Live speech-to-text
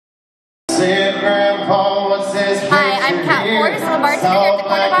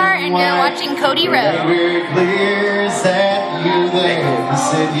and you're watching Cody Rowe. Very clear, is that you there? He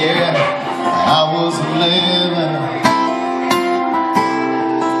said, yeah, I was living.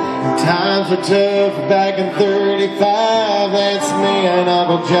 Times were tough back in 35. That's me and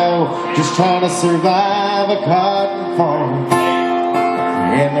Uncle Joe, just trying to survive a cotton farm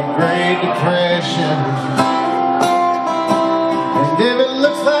in the Great Depression. And if it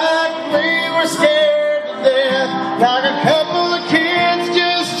looks like we were scared to death, like a couple of kids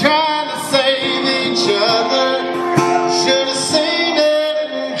just trying to save each other, should have seen it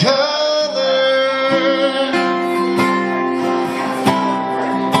in color.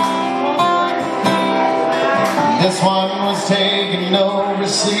 This one was taken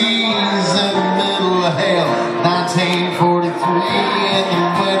overseas in the middle of hell, 1943 in the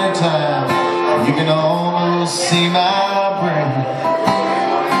wintertime. You can almost see my breath.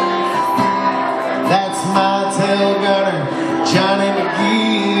 That's my tail gunner, Johnny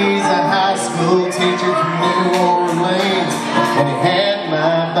McGee. He's a high school teacher from New Orleans, and he had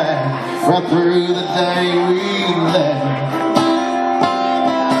my back right through the day we left.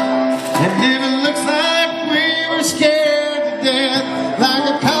 And if it looks like we were scared to death, like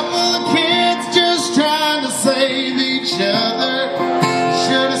a couple of kids just trying to save each other,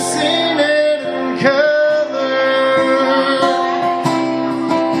 should have seen it in color.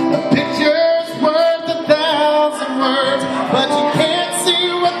 A picture's worth 1,000 words, but you can't see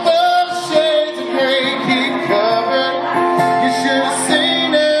what those shades of gray keep covered. You should have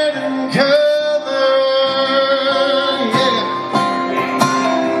seen it in color, yeah.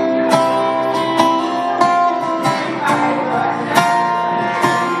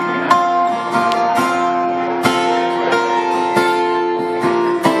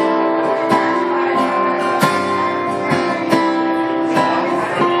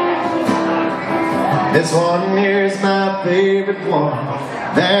 This one here's my favorite one.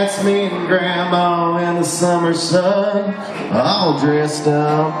 That's me and Grandma in the summer sun, all dressed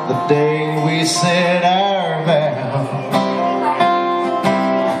up the day we said our vow.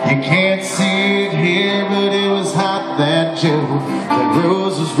 You can't see it here, but it was hot that Joe. The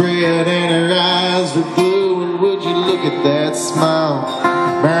rose was red and her eyes were blue, and would you look at that smile?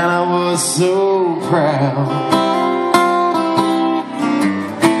 Man, I was so proud.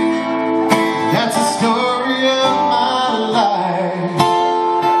 That's the story of my life,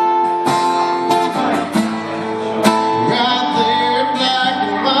 right there in black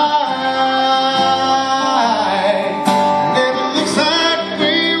and white. And if it looks like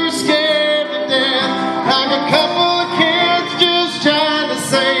we were scared to death, like a couple of kids just trying to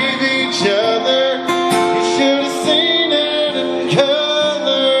save each other, you should have seen it in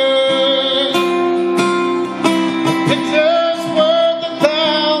color. The picture's worth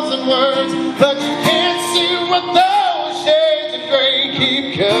 1,000 words, but you can't see what those shades of gray keep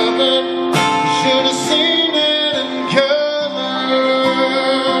covered. You should have seen it in color.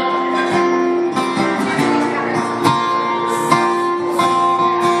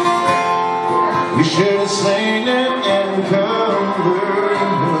 You should have seen it in color.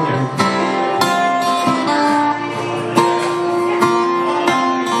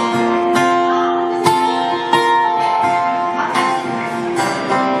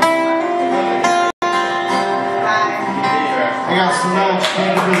 I got some nice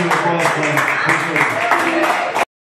things to do with that.